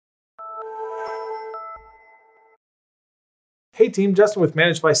Hey team, Justin with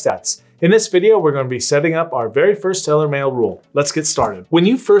ManageByStats. In this video, we're going to be setting up our very first SellerMail rule. Let's get started. When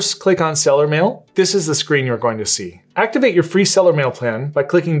you first click on SellerMail, this is the screen you're going to see. Activate your free SellerMail plan by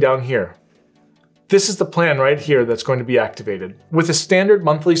clicking down here. This is the plan right here that's going to be activated. With a standard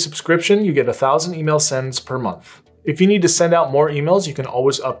monthly subscription, you get 1,000 email sends per month. If you need to send out more emails, you can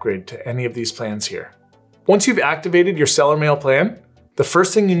always upgrade to any of these plans here. Once you've activated your SellerMail plan, the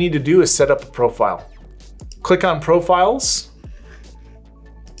first thing you need to do is set up a profile. Click on Profiles,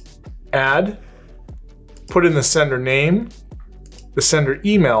 Add, put in the sender name, the sender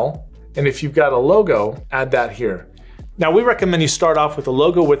email, and if you've got a logo, add that here. Now we recommend you start off with a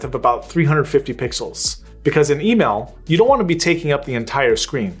logo width of about 350 pixels, because in email, you don't want to be taking up the entire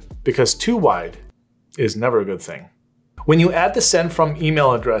screen, because too wide is never a good thing. When you add the send from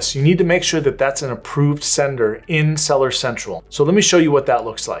email address, you need to make sure that that's an approved sender in Seller Central. So let me show you what that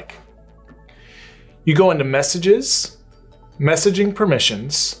looks like. You go into Messages, Messaging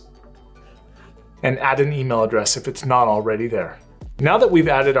Permissions, and add an email address if it's not already there. Now that we've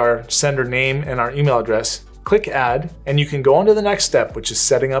added our sender name and our email address, click Add, and you can go on to the next step, which is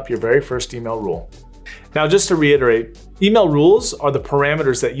setting up your very first email rule. Now, just to reiterate, email rules are the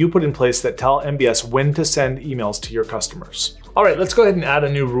parameters that you put in place that tell MBS when to send emails to your customers. All right, let's go ahead and add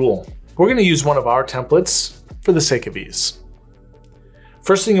a new rule. We're gonna use one of our templates for the sake of ease.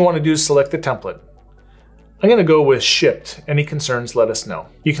 First thing you wanna do is select the template. I'm gonna go with shipped. Any concerns, let us know.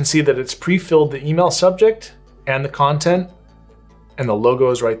 You can see that it's pre-filled the email subject and the content, and the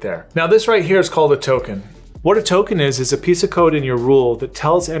logo is right there. Now this right here is called a token. What a token is a piece of code in your rule that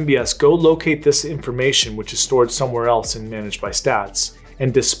tells MBS go locate this information which is stored somewhere else in ManageByStats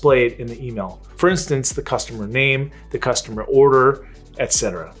and display it in the email. For instance, the customer name, the customer order,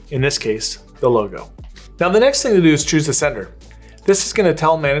 etc. In this case, the logo. Now the next thing to do is choose the sender. This is gonna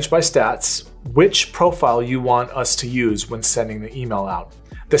tell ManageByStats which profile you want us to use when sending the email out.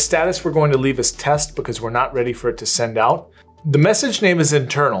 The status we're going to leave as test because we're not ready for it to send out. The message name is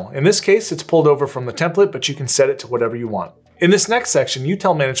internal. In this case, it's pulled over from the template, but you can set it to whatever you want. In this next section, you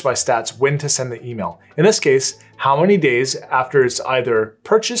tell ManageByStats when to send the email. In this case, how many days after it's either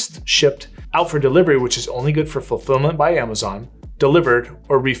purchased, shipped, out for delivery, which is only good for fulfillment by Amazon, delivered,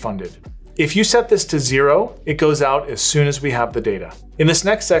 or refunded. If you set this to 0, it goes out as soon as we have the data. In this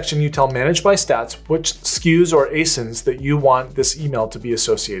next section, you tell ManageByStats which SKUs or ASINs that you want this email to be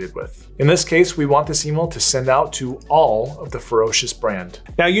associated with. In this case, we want this email to send out to all of the Ferocious brand.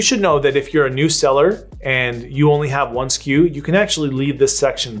 Now you should know that if you're a new seller and you only have one SKU, you can actually leave this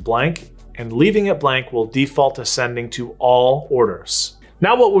section blank, and leaving it blank will default to sending to all orders.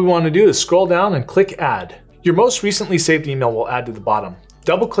 Now what we want to do is scroll down and click Add. Your most recently saved email will add to the bottom.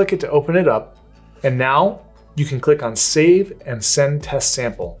 Double click it to open it up, and now you can click on Save and Send Test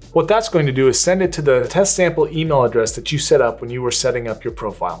Sample. What that's going to do is send it to the test sample email address that you set up when you were setting up your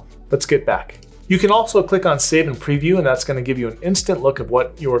profile. Let's get back. You can also click on Save and Preview, and that's going to give you an instant look of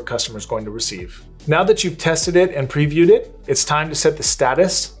what your customer is going to receive. Now that you've tested it and previewed it, it's time to set the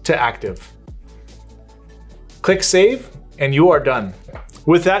status to active. Click Save, and you are done.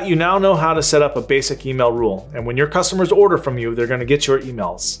 With that, you now know how to set up a basic email rule. And when your customers order from you, they're gonna get your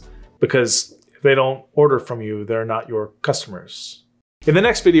emails. Because if they don't order from you, they're not your customers. In the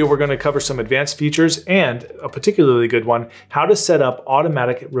next video, we're gonna cover some advanced features and a particularly good one, how to set up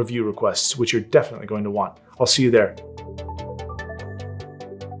automatic review requests, which you're definitely going to want. I'll see you there.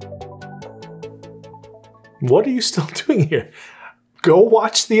 What are you still doing here? Go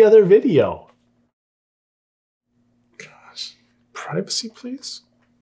watch the other video. Privacy, please.